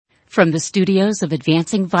From the studios of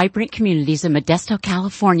Advancing Vibrant Communities in Modesto,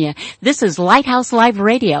 California, this is Lighthouse Live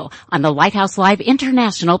Radio on the Lighthouse Live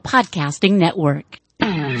International Podcasting Network.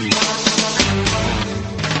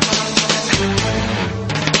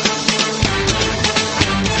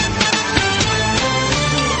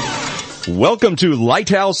 Welcome to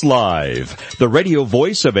Lighthouse Live, the radio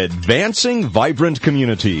voice of Advancing Vibrant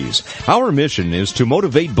Communities. Our mission is to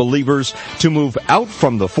motivate believers to move out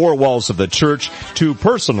from the four walls of the church to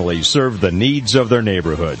personally serve the needs of their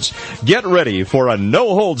neighborhoods. Get ready for a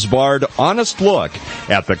no-holds-barred, honest look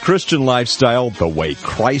at the Christian lifestyle the way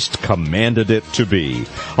Christ commanded it to be.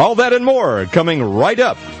 All that and more coming right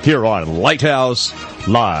up here on Lighthouse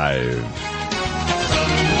Live.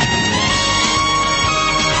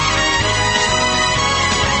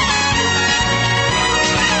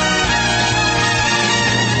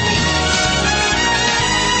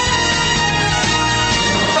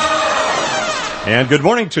 And good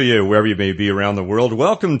morning to you, wherever you may be around the world.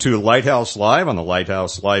 Welcome to Lighthouse Live on the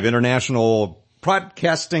Lighthouse Live International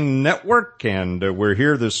Podcasting Network. And we're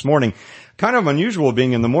here this morning. Kind of unusual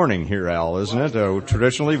being in the morning here, Al, isn't it?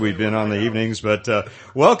 Traditionally, we've been on the evenings, but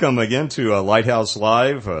welcome again to Lighthouse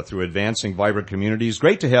Live through Advancing Vibrant Communities.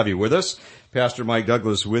 Great to have you with us. Pastor Mike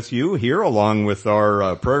Douglas with you here, along with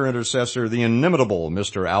our prayer intercessor, the inimitable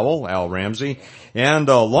Mr. Al Ramsey, and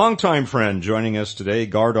a longtime friend joining us today,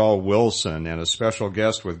 Gardal Wilson, and a special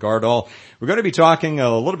guest with Gardal. We're going to be talking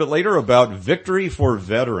a little bit later about Victory for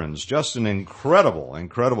Veterans, just an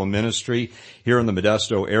incredible ministry here in the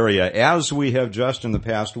Modesto area, as we have just in the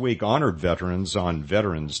past week honored veterans on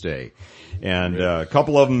Veterans Day. And a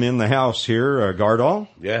couple of them in the house here, Gardal.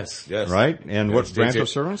 Yes. Right? And what branch of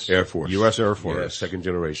service? Air Force. U.S. Air Force. Yeah, second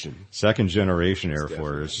generation Air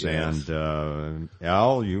Force. Yes. And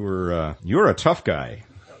Al, you were a tough guy.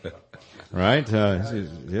 Right? He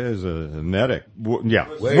is a medic. Yeah.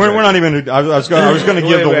 We're not even, I was going to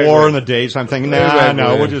give the war and the dates. I'm thinking,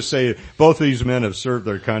 no, we'll just say both of these men have served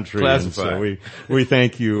their country. Classified. And so we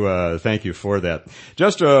thank you for that.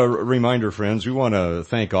 Just a reminder, friends, we want to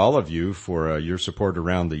thank all of you for your support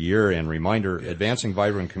around the year, and reminder, Advancing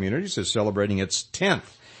Vibrant Communities is celebrating its 10th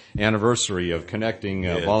anniversary of connecting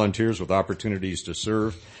volunteers with opportunities to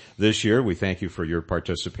serve. This year, we thank you for your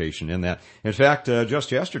participation in that. In fact,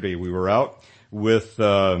 just yesterday we were out with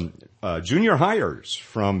junior hires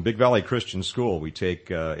from Big Valley Christian School. We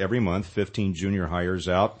take every month 15 junior hires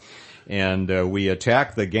out, and we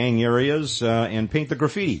attack the gang areas and paint the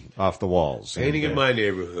graffiti off the walls. Painting in my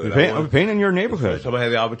neighborhood. Painting in your neighborhood. I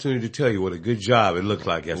had the opportunity to tell you what a good job it looked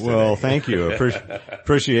like yesterday. Well, thank you.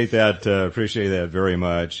 Appreciate that. Appreciate that very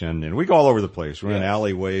much. And we go all over the place. We're in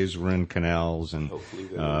alleyways, we're in canals, and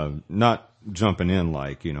not jumping in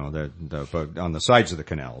like, but on the sides of the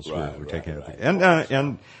canals. Right, we're taking right.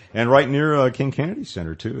 And right near King Kennedy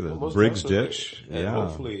Center too, the Briggs Ditch. And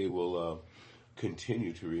hopefully it will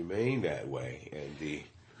continue to remain that way, and the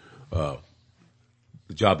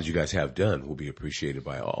job that you guys have done will be appreciated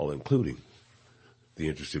by all, including the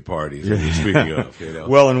interested parties that you're speaking of.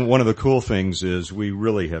 Well, and one of the cool things is we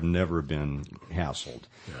really have never been hassled.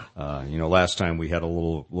 Yeah. Last time we had a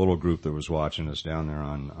little group that was watching us down there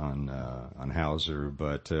on Hauser,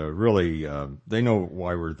 but really they know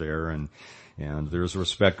why we're there, and there's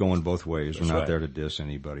respect going both ways. We're not there to diss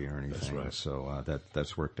anybody or anything. That's right. So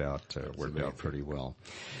that's worked out pretty well.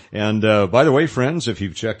 And by the way, friends, if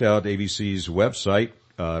you've checked out AVC's website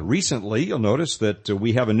recently, you'll notice that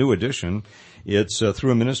we have a new edition. It's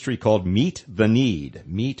through a ministry called Meet the Need,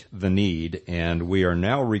 and we are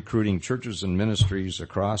now recruiting churches and ministries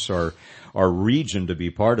across our region to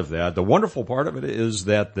be part of that. The wonderful part of it is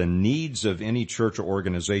that the needs of any church or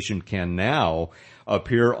organization can now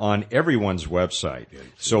appear on everyone's website.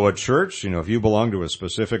 So a church, if you belong to a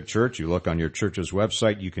specific church, you look on your church's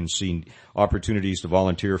website, you can see opportunities to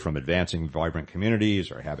volunteer from Advancing Vibrant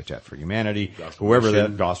Communities or Habitat for Humanity,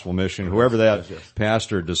 Gospel Mission, whoever that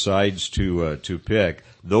pastor decides to pick,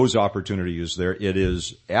 those opportunities there. It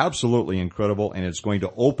is absolutely incredible, and it's going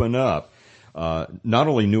to open up not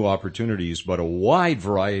only new opportunities, but a wide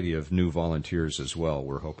variety of new volunteers as well.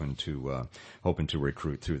 We're hoping to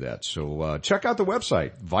recruit through that. So check out the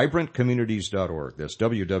website, vibrantcommunities.org. That's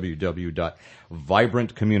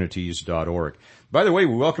www.vibrantcommunities.org. By the way,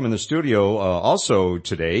 we welcome in the studio also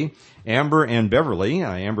today Amber and Beverly.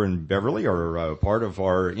 Amber and Beverly are part of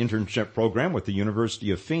our internship program with the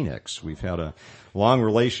University of Phoenix. We've had a long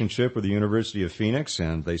relationship with the University of Phoenix,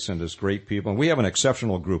 and they send us great people. And we have an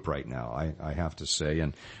exceptional group right now, I have to say,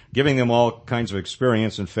 and giving them all kinds of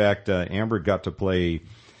experience. In fact, Amber got to play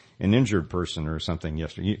an injured person or something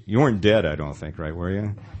yesterday. You weren't dead, I don't think, right? Were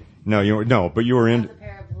you? No, you were. No, but you were in.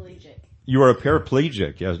 You were a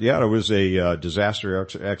paraplegic. Yes. Yeah, it was a disaster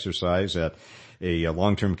exercise at a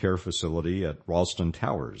long-term care facility at Ralston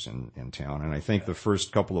Towers in town. And I think the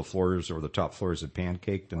first couple of floors or the top floors had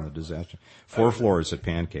pancaked in the disaster. 4 floors had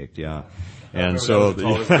pancaked, yeah. And so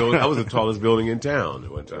that was the tallest building in town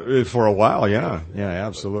at one time. For a while, yeah. Yeah,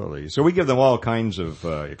 absolutely. So we give them all kinds of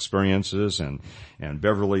experiences, and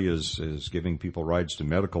Beverly is giving people rides to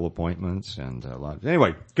medical appointments and a lot.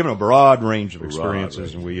 Anyway, giving a broad range of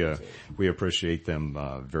experiences, and we appreciate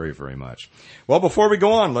them very, very much. Well, before we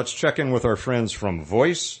go on, let's check in with our friends from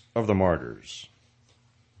Voice of the Martyrs.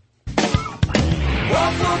 What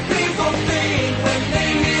will people think when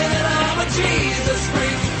they hear that I'm a Jesus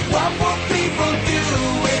freak? What will people do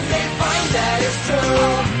when they find that it's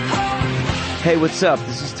true? Hey, what's up?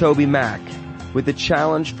 This is Toby Mack with a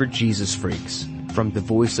challenge for Jesus freaks from the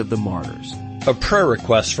Voice of the Martyrs. A prayer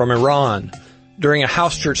request from Iran. During a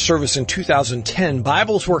house church service in 2010,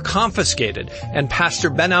 Bibles were confiscated and Pastor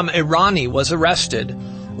Behnam Irani was arrested.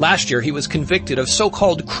 Last year, he was convicted of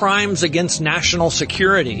so-called crimes against national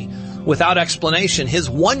security. Without explanation, his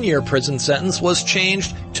 1-year prison sentence was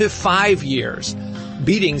changed to 5 years.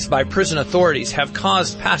 Beatings by prison authorities have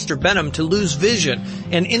caused Pastor Behnam to lose vision,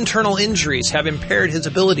 and internal injuries have impaired his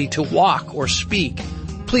ability to walk or speak.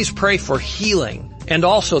 Please pray for healing, and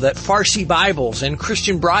also that Farsi Bibles and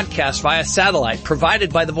Christian broadcasts via satellite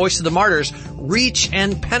provided by the Voice of the Martyrs reach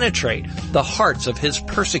and penetrate the hearts of his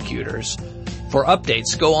persecutors. For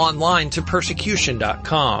updates, go online to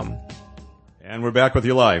persecution.com. And we're back with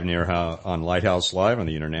you live on Lighthouse Live on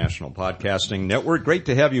the International Podcasting Network. Great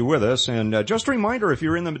to have you with us. And just a reminder, if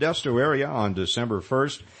you're in the Modesto area on December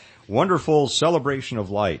 1st, wonderful Celebration of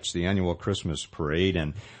Lights, the annual Christmas parade.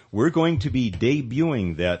 And we're going to be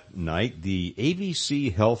debuting that night the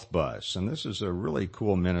AVC Health Bus. And this is a really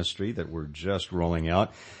cool ministry that we're just rolling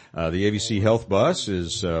out. The AVC Health Bus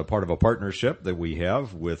is part of a partnership that we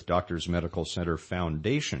have with Doctors Medical Center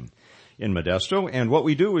Foundation in Modesto. And what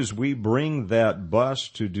we do is we bring that bus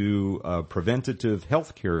to do preventative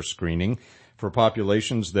health care screening for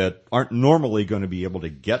populations that aren't normally going to be able to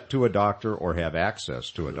get to a doctor or have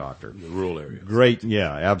access to a doctor. In the rural areas. Great.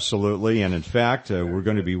 Yeah, absolutely. And in fact, we're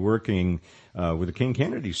going to be working with the King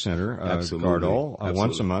Kennedy Center, Gardol,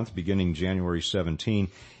 once a month beginning January 17.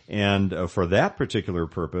 And for that particular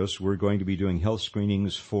purpose, we're going to be doing health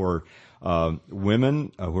screenings for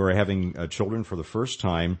women who are having children for the first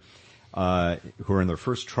time, who are in their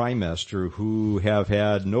first trimester, who have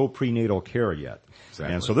had no prenatal care yet.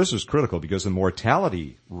 Exactly. And so this is critical because the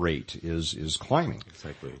mortality rate is climbing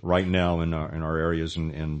right now in our areas,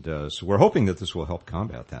 and so we're hoping that this will help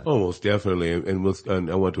combat that. Oh, most definitely. And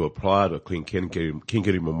I want to applaud King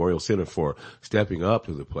Kennedy Memorial Center for stepping up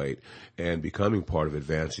to the plate and becoming part of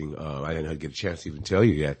advancing. I didn't get a chance to even tell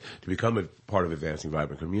you yet, to become a part of advancing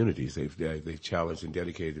vibrant communities. They've challenged and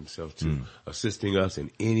dedicated themselves to assisting us in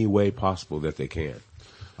any way possible that they can.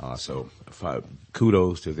 So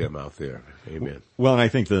kudos to them out there. Amen. Well, and I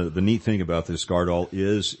think the neat thing about this, Gardol,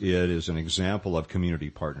 is it is an example of community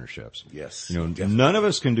partnerships. Yes. Definitely. None of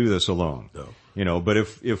us can do this alone. No. But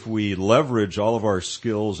if we leverage all of our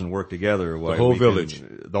skills and work together, the whole village.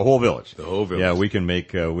 Yeah, we can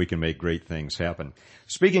make great things happen.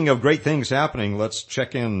 Speaking of great things happening, let's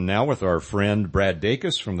check in now with our friend Brad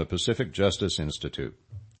Dacus from the Pacific Justice Institute.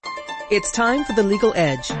 It's time for The Legal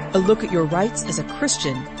Edge, a look at your rights as a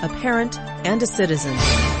Christian, a parent, and a citizen.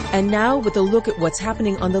 And now, with a look at what's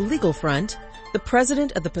happening on the legal front, the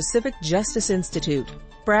president of the Pacific Justice Institute,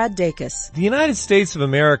 Brad Dacus. The United States of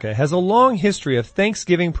America has a long history of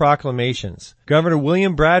Thanksgiving proclamations. Governor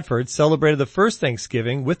William Bradford celebrated the first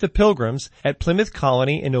Thanksgiving with the Pilgrims at Plymouth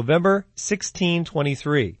Colony in November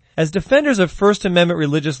 1623. As defenders of First Amendment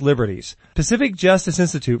religious liberties, Pacific Justice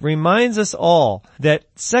Institute reminds us all that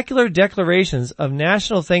secular declarations of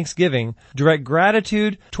national thanksgiving direct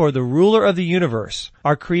gratitude toward the ruler of the universe,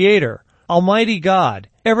 our Creator, Almighty God,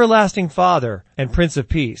 Everlasting Father, and Prince of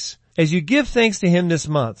Peace. As you give thanks to Him this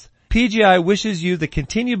month, PGI wishes you the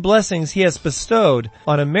continued blessings He has bestowed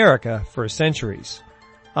on America for centuries.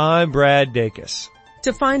 I'm Brad Dacus.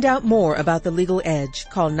 To find out more about The Legal Edge,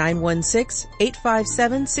 call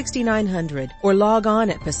 916-857-6900 or log on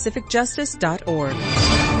at pacificjustice.org.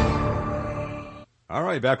 All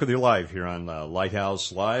right, back with you live here on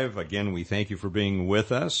Lighthouse Live. Again, we thank you for being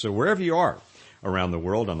with us. So wherever you are around the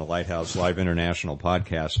world on the Lighthouse Live International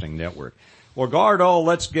Podcasting Network. Well, Gardol,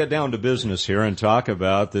 let's get down to business here and talk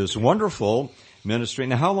about this wonderful ministry.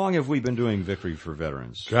 Now, how long have we been doing Victory for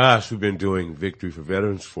Veterans? Gosh, we've been doing Victory for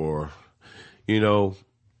Veterans for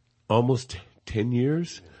almost 10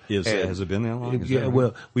 years. Has it been that long? Yeah,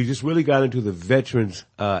 well, we just really got into the Veterans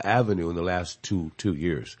Avenue in the last two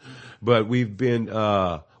years. But we've been,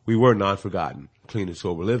 we were non-forgotten, clean and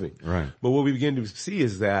sober living. Right. But what we begin to see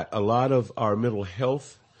is that a lot of our mental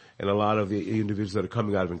health and a lot of the individuals that are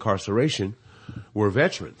coming out of incarceration were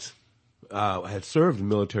veterans, had served in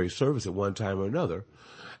military service at one time or another,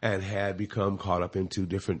 and had become caught up into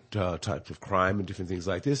different types of crime and different things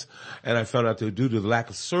like this. And I found out that due to the lack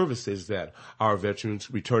of services that our veterans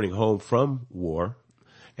returning home from war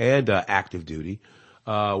and active duty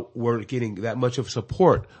weren't getting that much of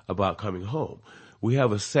support about coming home. We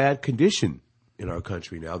have a sad condition in our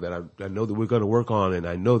country now that I know that we're going to work on, and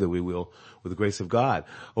I know that we will, with the grace of God,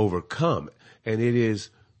 overcome. And it is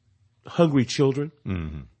hungry children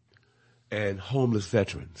and homeless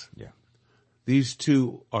veterans. Yeah. These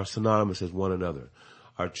two are synonymous as one another.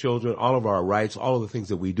 Our children, all of our rights, all of the things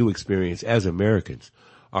that we do experience as Americans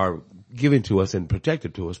are given to us and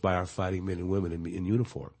protected to us by our fighting men and women in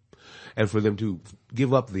uniform. And for them to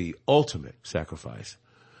give up the ultimate sacrifice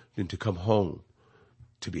and to come home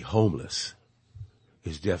to be homeless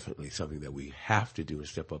is definitely something that we have to do and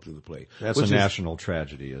step up to the plate. That's a national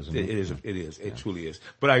tragedy, isn't it? It is. It is. It truly is.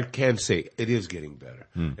 But I can say it is getting better.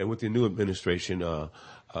 And with the new administration,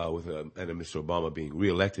 with Mr. Obama being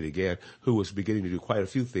reelected again, who was beginning to do quite a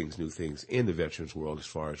few new things in the veterans world as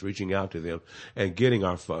far as reaching out to them and getting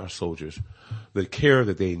our soldiers the care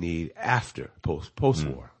that they need after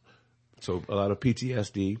post-war. So a lot of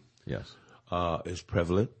PTSD is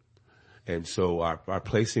prevalent. And so our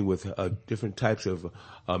placing with different types of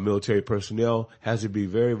military personnel has to be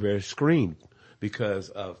very, very screened because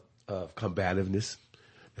of combativeness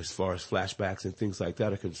as far as flashbacks and things like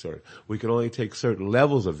that are concerned. We can only take certain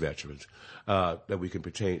levels of veterans that we can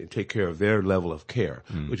take care of their level of care,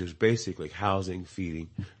 which is basically housing,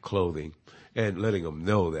 feeding, clothing, and letting them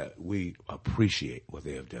know that we appreciate what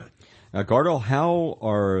they have done. Now, Gardel, how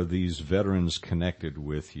are these veterans connected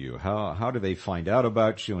with you? How do they find out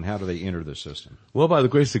about you, and how do they enter the system? Well, by the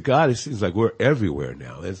grace of God, it seems like we're everywhere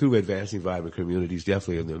now. And through Advancing Vibrant Communities,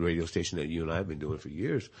 definitely on the radio station that you and I have been doing for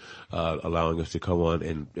years, allowing us to come on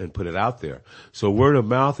and put it out there. So word of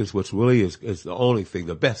mouth is what's really is the only thing,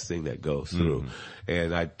 the best thing that goes through.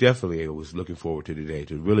 And I definitely was looking forward to today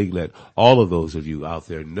to really let all of those of you out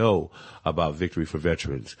there know about Victory for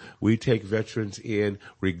Veterans. We take veterans in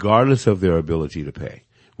regardless of their ability to pay.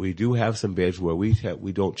 We do have some beds where we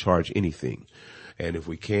don't charge anything. And if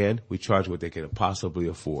we can, we charge what they can possibly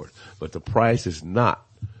afford. But the price is not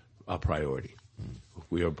a priority.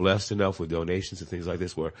 We are blessed enough with donations and things like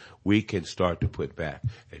this where we can start to put back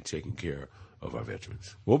and taking care of our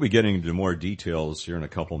veterans. We'll be getting into more details here in a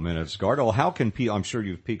couple minutes. Gardel, how can people, I'm sure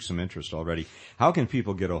you've piqued some interest already, how can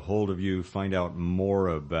people get a hold of you, find out more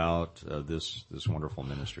about this wonderful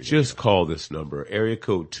ministry? Just call this number, area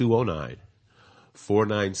code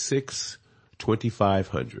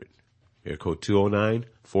 209-496-2500. Area code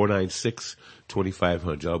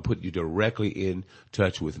 209-496-2500. I'll put you directly in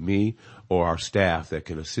touch with me or our staff that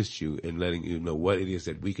can assist you in letting you know what it is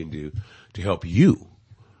that we can do to help you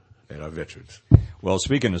and our veterans. Well,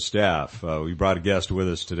 speaking of staff, we brought a guest with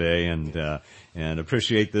us today, and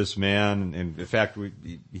appreciate this man. And in fact,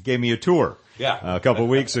 he gave me a tour a couple of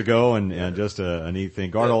weeks ago, and just a neat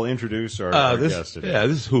thing. Gardel, introduce our guest today. Yeah,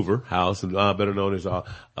 this is Hoover House, and better known as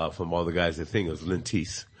from all the guys that think as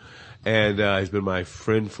Lintice. And he's been my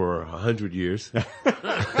friend for 100 years.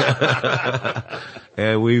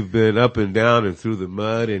 And we've been up and down and through the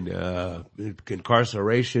mud and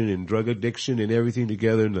incarceration and drug addiction and everything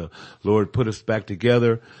together, and the Lord put us back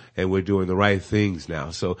together, and we're doing the right things now.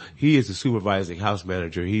 So he is the supervising house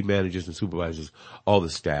manager. He manages and supervises all the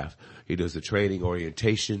staff. He does the training,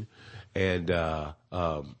 orientation, and of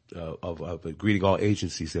greeting all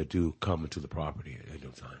agencies that do come into the property at no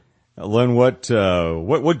time. Len, what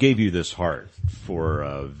gave you this heart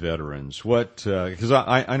for veterans? Because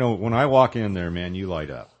I know when I walk in there, man, you light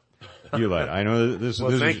up. You light up. I know this.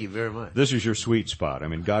 Well, this thank is, you very much. This is your sweet spot. I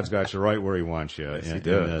mean, God's got you right where He wants you Yes, in He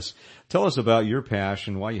does. this. Tell us about your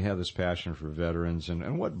passion, why you have this passion for veterans,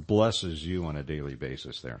 and what blesses you on a daily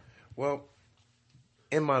basis there. Well,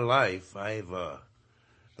 in my life, I've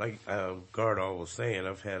like Gardel was saying,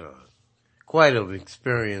 I've had quite an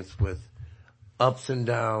experience with ups and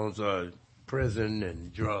downs, prison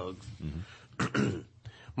and drugs. Mm-hmm.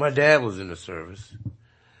 My dad was in the service,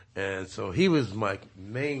 and so he was my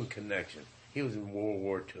main connection. He was in World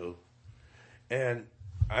War II, and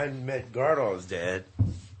I met Gardel's dad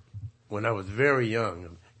when I was very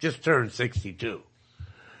young, just turned 62.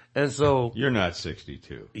 And so... You're not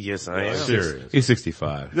 62. Yes, I am. Serious. He's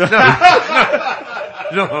 65. No,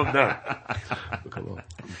 I'm not. Come on.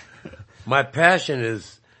 My passion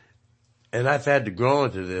is and I've had to grow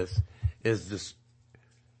into this, is this,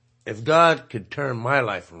 if God could turn my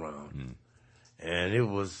life around, and it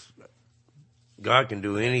was, God can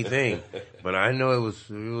do anything, but I know it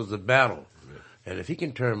was a battle. And if he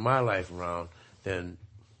can turn my life around, then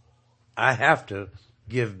I have to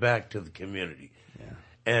give back to the community. Yeah.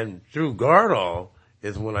 And through Gardall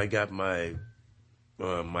is when I got my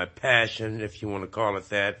passion, if you want to call it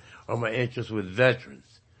that, or my interest with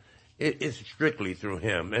veterans. It's strictly through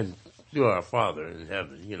him and through our Father in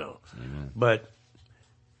heaven, you know. Amen. But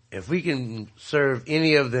if we can serve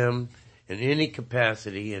any of them in any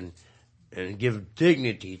capacity and give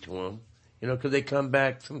dignity to them, you know, because they come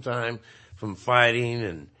back sometime from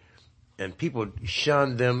fighting and people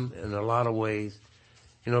shun them in a lot of ways,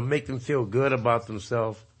 you know, make them feel good about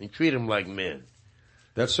themselves and treat them like men.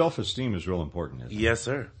 That self-esteem is real important, isn't it? Yes,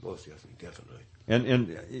 sir. Most definitely.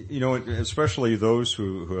 And you know, especially those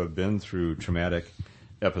who have been through traumatic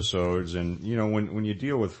episodes, and you know, when you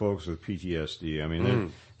deal with folks with PTSD, I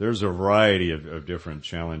mean, there's a variety of different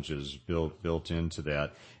challenges built into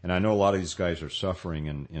that. And I know a lot of these guys are suffering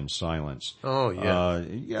in silence. Oh, yeah.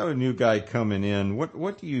 You have a new guy coming in.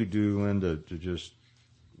 What do you do, Linda, to just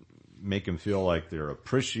make them feel like they're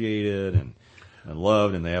appreciated and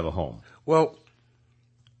loved and they have a home? Well,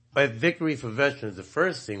 at Victory for Veterans, the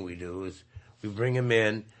first thing we do is we bring them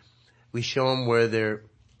in, we show them where their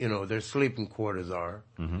sleeping quarters are,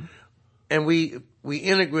 and we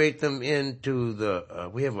integrate them into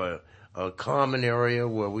we have a common area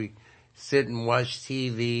where we sit and watch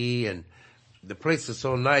TV, and the place is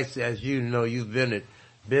so nice, as you know, you've been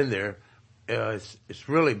there. It's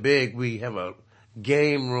really big. We have a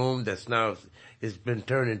game room that's now, it's been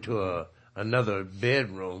turned into another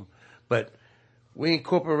bedroom, but we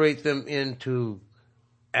incorporate them into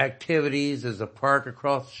activities. There's a park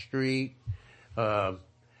across the street.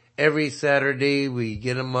 Every Saturday we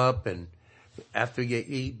get them up, and after we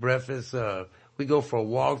eat breakfast, we go for a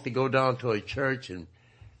walk. They go down to a church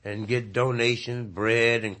and get donations,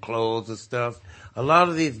 bread and clothes and stuff. A lot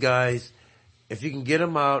of these guys, if you can get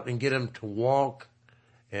them out and get them to walk,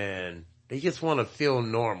 and they just want to feel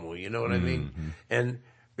normal, you know what I mean? And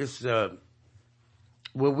it's,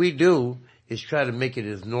 what we do is try to make it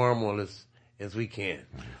as normal as we can.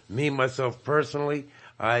 Me, myself personally,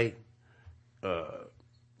 I,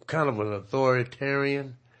 kind of an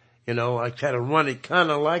authoritarian, you know, I try to run it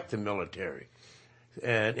kind of like the military.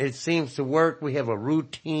 And it seems to work. We have a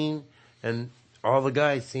routine, and all the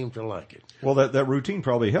guys seem to like it. Well, that routine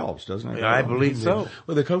probably helps, doesn't it? I believe so.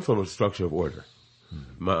 Well, they come from a structure of order.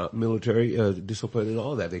 Military discipline and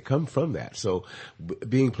all that. They come from that. So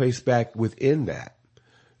being placed back within that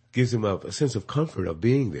gives them a sense of comfort of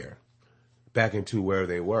being there, back into where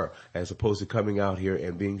they were, as opposed to coming out here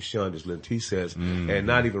and being shunned, as Linty says, and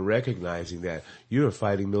not even recognizing that you're a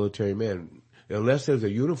fighting military man. Unless there's a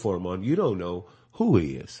uniform on, you don't know who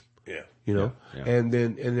he is. Yeah. You know? Yeah. And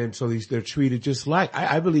then so they're treated just like,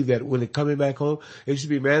 I believe that when they're coming back home, it should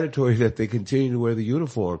be mandatory that they continue to wear the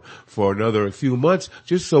uniform for another few months,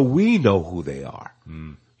 just so we know who they are.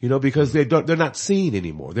 You know, because they're not seen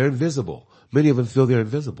anymore. They're invisible. Many of them feel they're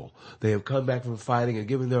invisible. They have come back from fighting and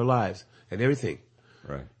giving their lives and everything.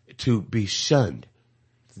 Right. To be shunned.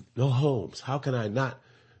 No homes. How can I not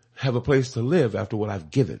have a place to live after what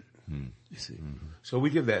I've given? You see. So we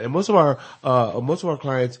give that. And most of our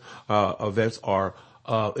clients, vets are,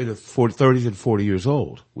 in the 30s and 40 years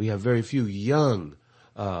old. We have very few young,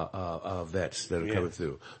 vets that are coming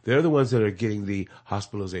through. They're the ones that are getting the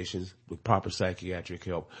hospitalizations with proper psychiatric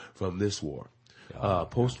help from this war.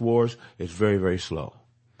 Post-wars, it's very, very slow.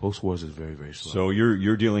 Post-wars is very, very slow. So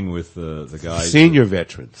you're dealing with the guys, senior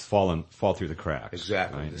veterans, fall through the cracks.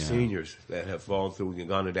 Exactly. Right? The seniors that have fallen through and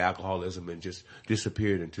gone into alcoholism and just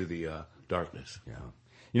disappeared into the darkness. Yeah.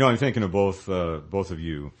 You know, I'm thinking of both of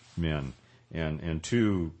you men, and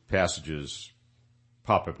two passages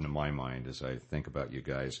pop up into my mind as I think about you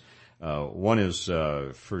guys. One is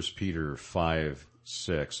 1 Peter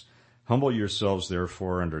 5:6. Humble yourselves,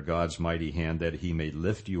 therefore, under God's mighty hand, that he may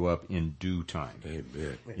lift you up in due time.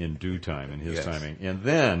 Amen. In due time, in his timing. And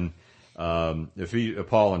then,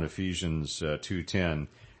 Paul in Ephesians 2:10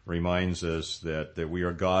 reminds us that we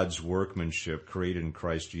are God's workmanship, created in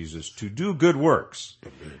Christ Jesus to do good works,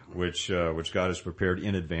 which God has prepared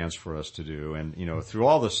in advance for us to do. And, you know, through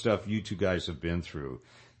all the stuff you two guys have been through,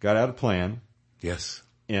 God had a plan. Yes.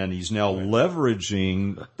 And he's now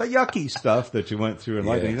leveraging the yucky stuff that you went through in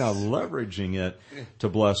life. He's now leveraging it to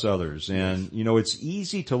bless others. And, you know, it's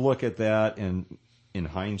easy to look at that and in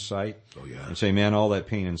hindsight and say, man, all that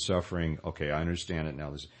pain and suffering, okay, I understand it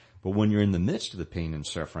now. But when you're in the midst of the pain and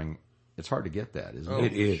suffering, it's hard to get that, isn't Oh,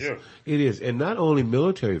 it? It is. sure. It is. And not only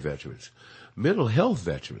military veterans, mental health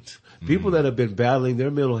veterans, people that have been battling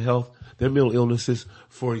their mental health, their mental illnesses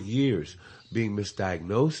for years, being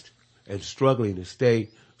misdiagnosed and struggling to stay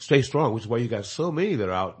strong, which is why you got so many that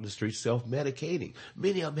are out in the streets self-medicating.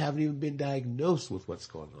 Many of them haven't even been diagnosed with what's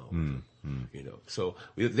going on. You know, so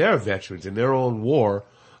they're veterans in their own war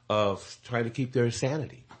of trying to keep their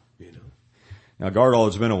sanity, you know. Now, Gardol,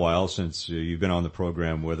 it's been a while since you've been on the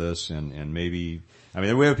program with us, and maybe, I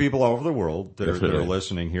mean, we have people all over the world that are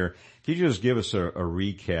listening here. Can you just give us a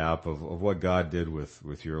recap of what God did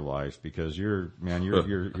with your life? Because your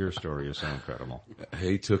story is so incredible.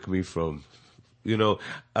 He took me from, you know,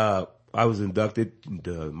 I was inducted,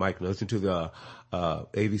 Mike knows, into the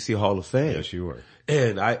ABC Hall of Fame. Yes, you were.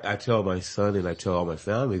 And I tell my son and I tell all my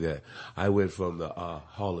family that I went from the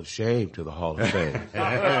Hall of Shame to the Hall of Fame.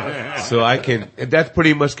 So and that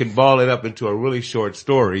pretty much can ball it up into a really short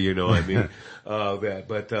story, you know what I mean?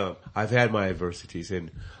 But I've had my adversities,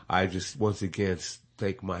 and I just once again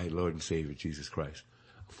thank my Lord and Savior Jesus Christ.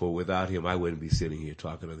 For without him, I wouldn't be sitting here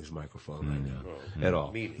talking on this microphone right now at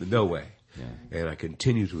all. No way. Yeah. And I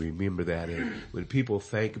continue to remember that. And when people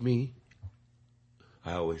thank me,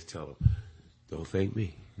 I always tell them, don't thank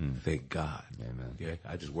me. Thank God. Amen. Yeah,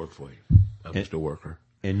 I just work for you. I'm just a worker.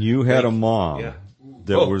 And you had a mom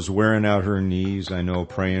that was wearing out her knees, I know,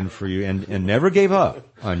 praying for you, and never gave up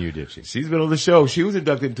on you, did she? She's been on the show. She was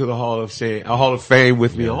inducted into the Hall of Fame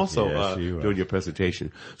with me also, during your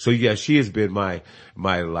presentation. So yeah, she has been my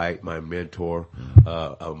light, my mentor,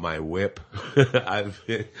 my whip. I've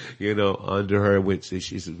been, you know, under her, which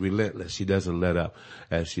she's relentless. She doesn't let up,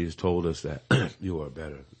 as she has told us that you are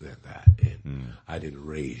better than that. And I didn't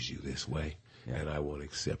raise you this way, and I won't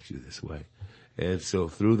accept you this way. And so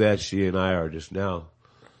through that, she and I are just now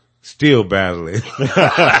still battling.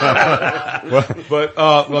 But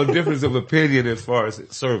difference of opinion as far as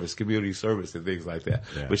service, community service and things like that.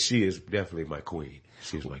 Yeah. But she is definitely my queen.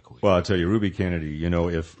 She's my queen. Well, I'll tell you, Ruby Kennedy, you know,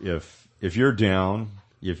 if you're down,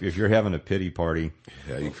 if you're having a pity party,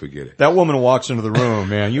 yeah, you forget it. That woman walks into the room,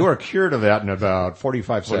 man, you are cured of that in about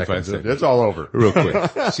 45 seconds. It's all over. Real quick.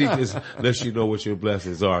 She just lets you know what your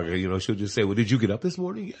blessings are. You know, she'll just say, well, did you get up this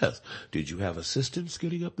morning? Yes. Did you have assistance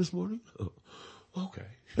getting up this morning? Oh, okay.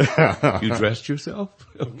 You dressed yourself?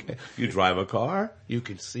 Okay. You drive a car? You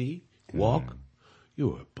can see, walk?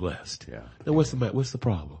 You are blessed. Yeah. Now what's the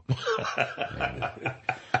problem?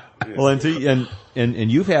 Well,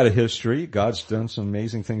 and you've had a history. God's done some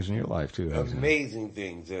amazing things in your life too. Amazing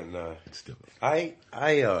things, and I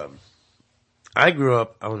grew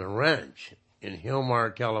up on a ranch in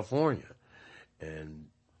Hillmar, California, and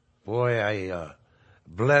boy, I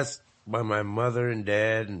blessed by my mother and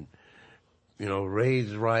dad, and you know,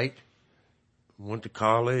 raised right, went to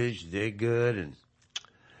college, did good, and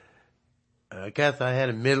I guess I had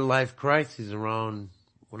a midlife crisis around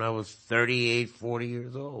when I was 38, 40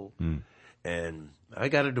 years old. And I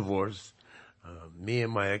got a divorce. Me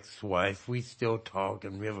and my ex-wife, we still talk,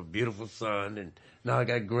 and we have a beautiful son, and now I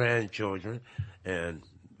got grandchildren, and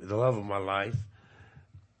the love of my life.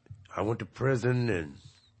 I went to prison, and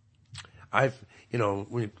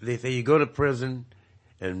when they say you go to prison,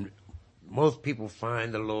 and most people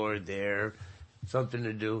find the Lord there, something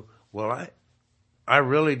to do. Well, I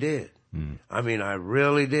really did. I mean, I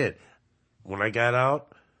really did. When I got out,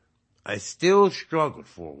 I still struggled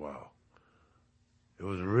for a while. It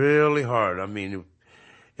was really hard. I mean,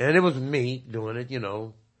 and it was me doing it, you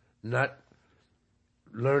know, not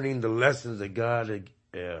learning the lessons that God had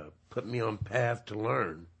put me on path to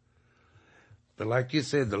learn. But like you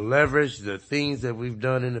said, the leverage, the things that we've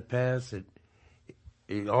done in the past,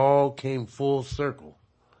 it all came full circle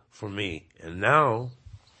for me. And now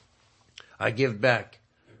I give back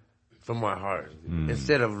from my heart.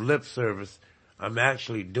 Instead of lip service, I'm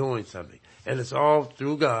actually doing something. And it's all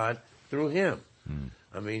through God, through him.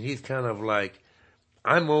 I mean, he's kind of like,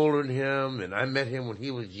 I'm older than him, and I met him when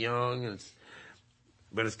he was young,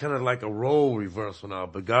 but it's kind of like a role reversal now.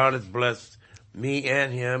 But God has blessed me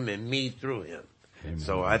and him, and me through him. Amen.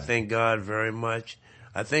 So I thank God very much.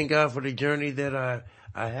 I thank God for the journey that I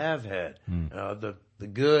have had, the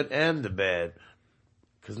good and the bad.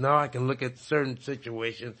 Because now I can look at certain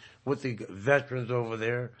situations with the veterans over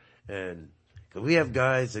there, and because we have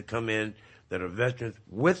guys that come in that are veterans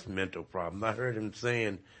with mental problems. I heard him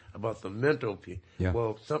saying about the mental people. Yeah.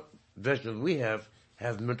 Well, some veterans we have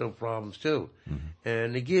mental problems too,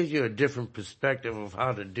 and it gives you a different perspective of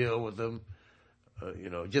how to deal with them.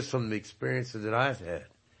 Just from the experiences that I've had.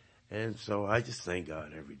 And so I just thank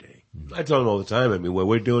God every day. I tell them all the time, I mean, what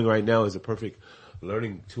we're doing right now is a perfect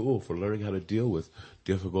learning tool for learning how to deal with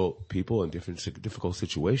difficult people and difficult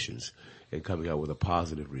situations and coming out with a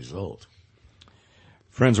positive result.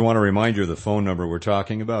 Friends, I want to remind you of the phone number we're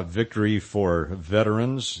talking about, Victory for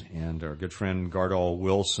Veterans, and our good friend Gardal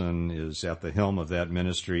Wilson is at the helm of that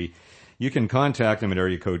ministry. You can contact him at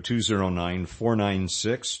area code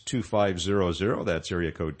 209-496-2500. That's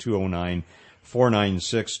area code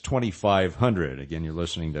 209-496-2500. Again, you're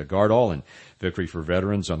listening to Gardal and Victory for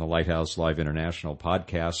Veterans on the Lighthouse Live International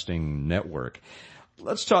Podcasting Network.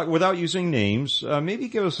 Let's talk, without using names, maybe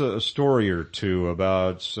give us a story or two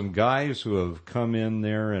about some guys who have come in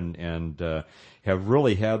there and have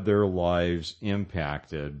really had their lives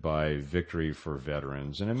impacted by Victory for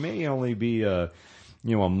Veterans. And it may only be a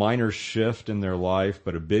minor shift in their life,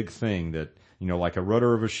 but a big thing that, like a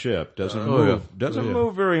rudder of a ship doesn't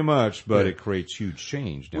move very much, but it creates huge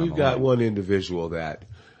change down the line. We've got one individual that,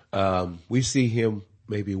 we see him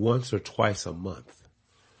maybe once or twice a month.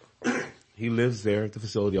 He lives there at the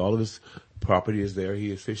facility. All of his property is there. He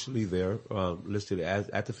is officially there, listed as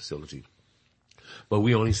at the facility. But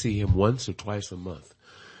we only see him once or twice a month.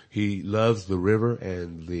 He loves the river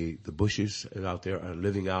and the bushes out there,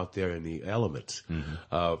 living out there in the elements,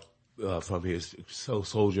 from his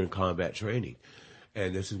soldier and combat training.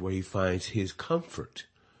 And this is where he finds his comfort.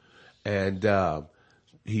 And,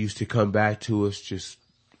 he used to come back to us just,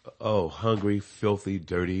 hungry, filthy,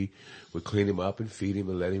 dirty. We'd clean him up and feed him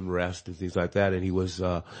and let him rest and things like that. And he was,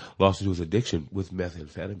 lost to his addiction with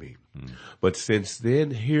methamphetamine. But since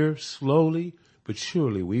then, here, slowly but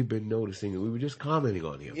surely, we've been noticing, and we were just commenting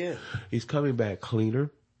on him. Yeah. He's coming back cleaner.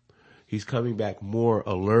 He's coming back more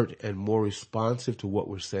alert and more responsive to what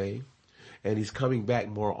we're saying. And he's coming back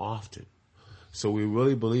more often. So we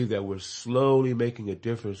really believe that we're slowly making a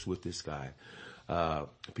difference with this guy.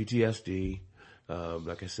 PTSD,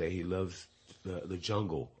 like I say, he loves the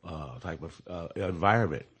jungle, type of,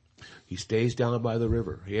 environment. He stays down by the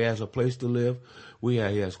river. He has a place to live. He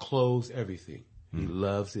has clothes, everything. He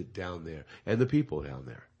loves it down there and the people down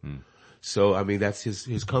there. So, I mean, that's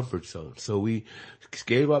his comfort zone. So we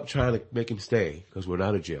gave up trying to make him stay because we're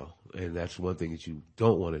not a jail. And that's one thing that you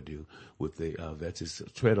don't want to do with the vets is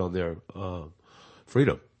tread on their,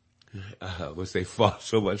 freedom, which they fought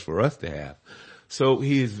so much for us to have. So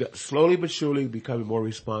he's slowly but surely becoming more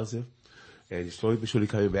responsive, and he's slowly but surely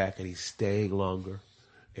coming back, and he's staying longer,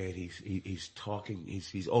 and he's talking,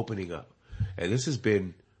 he's opening up. And this has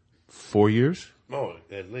been 4 years? Oh,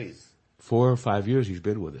 at least. 4 or 5 years he's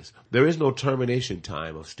been with us. There is no termination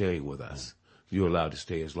time of staying with us. You're allowed to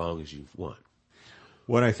stay as long as you want.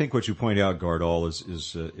 Well, I think what you point out, Gardal,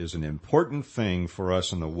 is an important thing for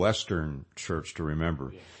us in the Western church to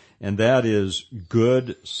remember. And that is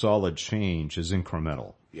good, solid change is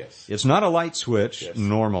incremental. Yes. It's not a light switch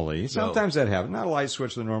normally. Sometimes that happens. Not a light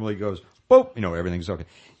switch that normally goes, boop, everything's okay.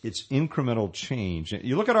 It's incremental change.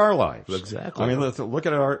 You look at our lives. Exactly. I mean, look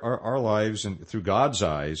at our lives and through God's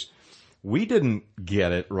eyes. We didn't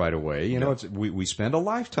get it right away. We spend a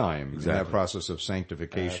lifetime in that process of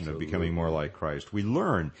sanctification, of becoming more like Christ. We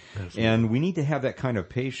learn. And we need to have that kind of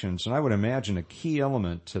patience. And I would imagine a key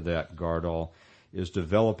element to that, Gardal, is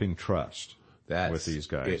developing trust with these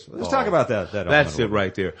guys. Let's talk about that. That's it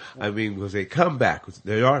right there. I mean, because they come back.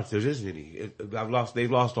 There isn't any.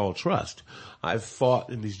 They've lost all trust. I've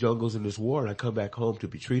fought in these jungles in this war, and I come back home to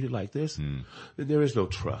be treated like this. Then there is no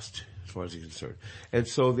trust as far as he's concerned. And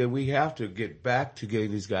so then we have to get back to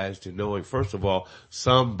getting these guys to knowing, first of all,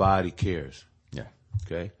 somebody cares. Yeah.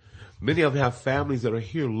 Okay? Many of them have families that are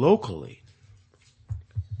here locally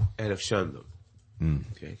and have shunned them.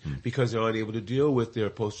 Okay. Because they're unable to deal with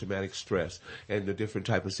their post-traumatic stress and the different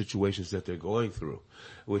type of situations that they're going through,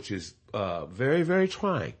 which is, very, very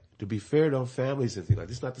trying. To be fair to families and things like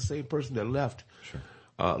this. It's not the same person that left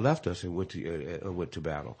us and went to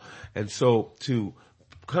battle. And so to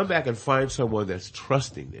come back and find someone that's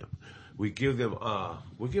trusting them, we give them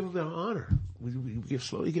their honor. We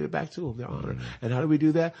slowly give it back to them, their honor. And how do we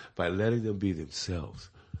do that? By letting them be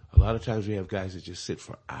themselves. A lot of times we have guys that just sit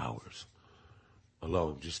for hours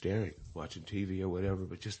alone, just staring, watching TV or whatever,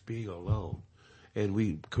 but just being alone. And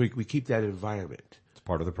we keep that environment. It's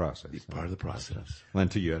part of the process. It's part of the process.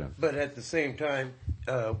 Lent to you, Adam. But at the same time,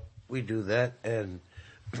 we do that, and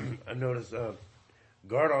I noticed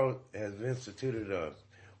Gardal has instituted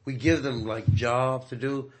we give them like jobs to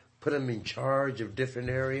do, put them in charge of different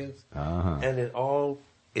areas, and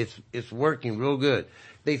it's working real good.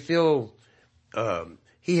 They feel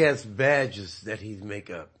he has badges that he make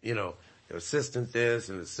up, assistant this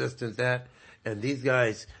and assistant that, and these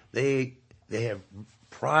guys they have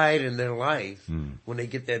pride in their life when they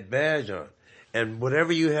get that badge on, and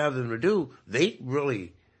whatever you have them to do, they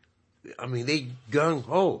really I mean, they gung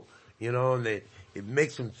ho, you know, and it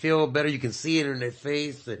makes them feel better. You can see it in their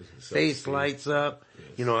face. The face lights up. Yes.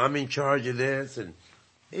 You know, I'm in charge of this, and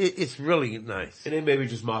it's really nice. And they may be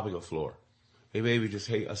just mopping a floor. They may be just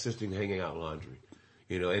assisting hanging out laundry.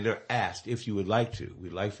 You know, and they're asked if you would like to.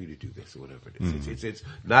 We'd like for you to do this or whatever it is. Mm-hmm. It's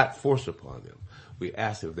not forced upon them. We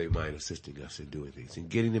ask them if they mind assisting us in doing things and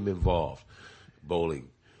getting them involved. Bowling.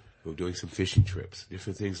 We're doing some fishing trips.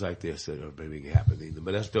 Different things like this that are maybe happening. The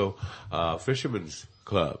Modesto Fishermen's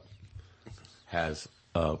Club has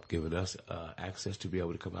given us access to be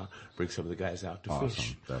able to come out, bring some of the guys out to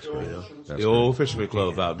fish. That's great. You know? The old Fisherman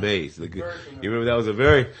Club out Mays. You remember that was a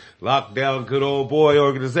very locked down, good old boy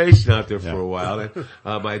organization out there for a while.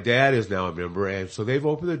 And my dad is now a member, and so they've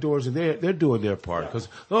opened their doors and they're doing their part because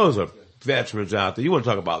those are veterans out there. You want to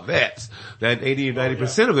talk about vets? That 80 or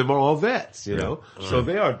 90% of them are all vets. You know, so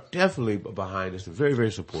they are definitely behind us and very,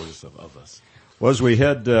 very supportive of us. Well, as we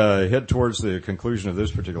head towards the conclusion of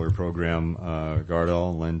this particular program,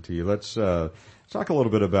 Gardel, Lenti, let's talk a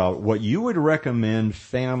little bit about what you would recommend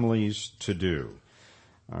families to do.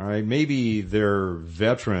 All right, maybe their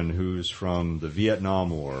veteran who's from the Vietnam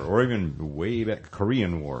War or even way back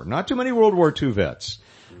Korean War. Not too many World War II vets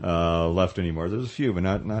left anymore. There's a few, but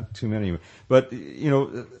not too many. But you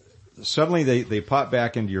know, suddenly they pop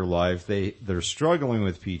back into your life. They're struggling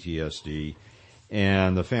with PTSD.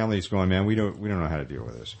 And the family's going, man, we don't know how to deal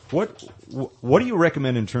with this. What do you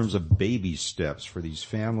recommend in terms of baby steps for these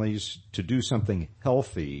families to do something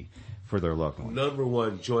healthy for their loved ones? Number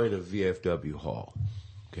one, join a VFW hall.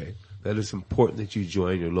 Okay? That is important that you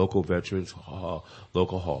join your local veterans hall,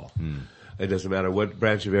 local hall. It doesn't matter what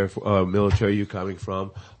branch of military you're coming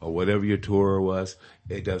from or whatever your tour was.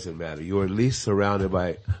 It doesn't matter. You're at least surrounded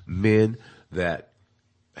by men that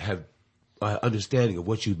have understanding of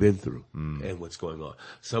what you've been through and what's going on.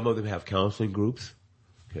 Some of them have counseling groups,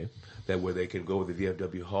 okay, that where they can go with the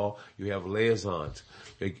VFW hall. You have liaisons.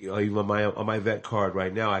 Even on my vet card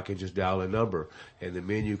right now, I can just dial a number and the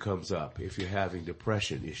menu comes up. If you're having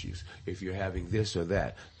depression issues, if you're having this or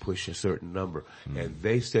that, push a certain number. And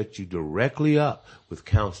they set you directly up with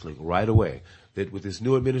counseling right away. That with this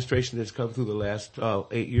new administration that's come through the last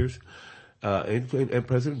 8 years, and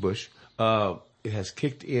President Bush, it has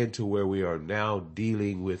kicked into where we are now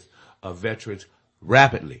dealing with veterans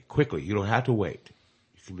rapidly, quickly. You don't have to wait.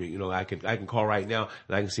 You know, I can call right now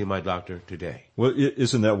and I can see my doctor today. Well,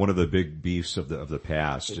 isn't that one of the big beefs of the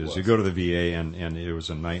past? Is you go to the VA and it was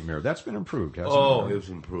a nightmare. That's been improved, hasn't it? Oh, it was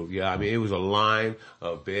improved. Yeah, I mean, it was a line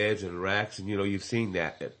of beds and racks, and you know, you've seen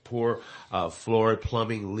that poor floor,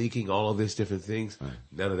 plumbing, leaking, all of these different things. Right.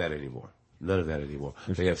 None of that anymore.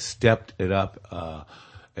 They have stepped it up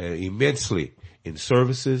immensely in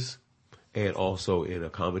services and also in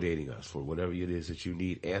accommodating us for whatever it is that you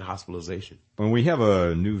need and hospitalization. When we have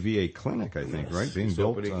a new VA clinic, I think, right? Being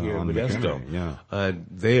built here on in Modesto. Yeah. And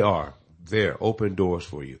they are there, open doors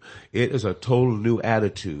for you. It is a total new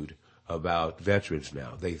attitude about veterans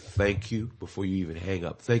now. They thank you before you even hang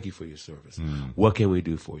up. Thank you for your service. What can we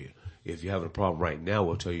do for you? If you're having a problem right now,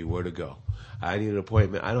 we'll tell you where to go. I need an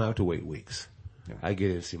appointment. I don't have to wait weeks. Yeah. I get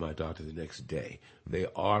in and see my doctor the next day. They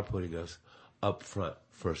are putting us up front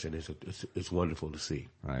first, and it's wonderful to see.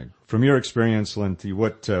 Right. From your experience, Lenti,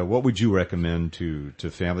 what would you recommend to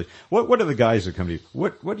families? What are the guys that come to you?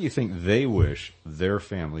 What do you think they wish their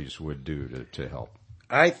families would do to help?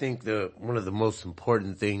 I think one of the most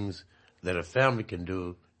important things that a family can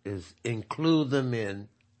do is include them in.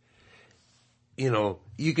 You know,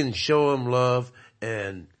 you can show them love,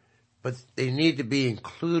 but they need to be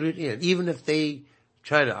included in, even if they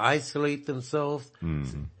try to isolate themselves.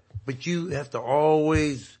 Mm-hmm. But you have to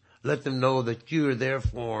always let them know that you are there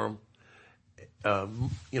for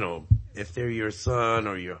them. You know, if they're your son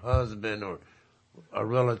or your husband or a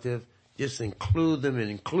relative, just include them in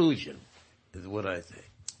inclusion is what I think.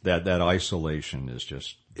 That isolation is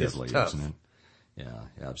just deadly, isn't it? Yeah,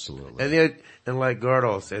 absolutely. And like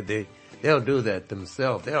Gardol said, they'll do that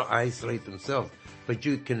themselves. They'll isolate themselves. But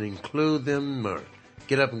you can include them or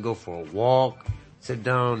get up and go for a walk, sit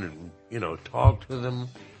down and, you know, talk to them,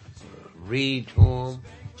 read to them.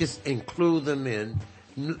 Just include them in.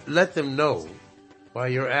 Let them know by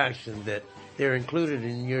your action that they're included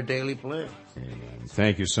in your daily plan. Amen.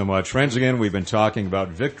 Thank you so much. Friends, again, we've been talking about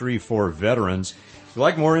Victory for Veterans. If you'd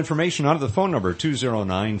like more information, on to the phone number,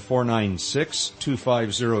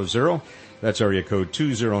 209-496-2500. That's area code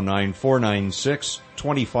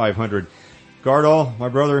 209-496-2500. Gardol, my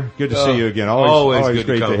brother, good to see you again. Always Always good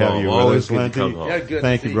great to come have home. you with Always us, good to Lenty. come home. Yeah, good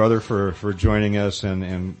Thank to you, see brother, for joining us and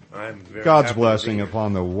I'm very God's happy to blessing be here.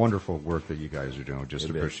 upon the wonderful work that you guys are doing. Just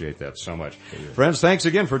appreciate that so much. Friends, thanks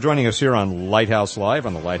again for joining us here on Lighthouse Live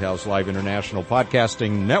on the Lighthouse Live International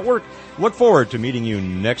Podcasting Network. Look forward to meeting you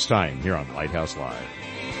next time here on Lighthouse Live.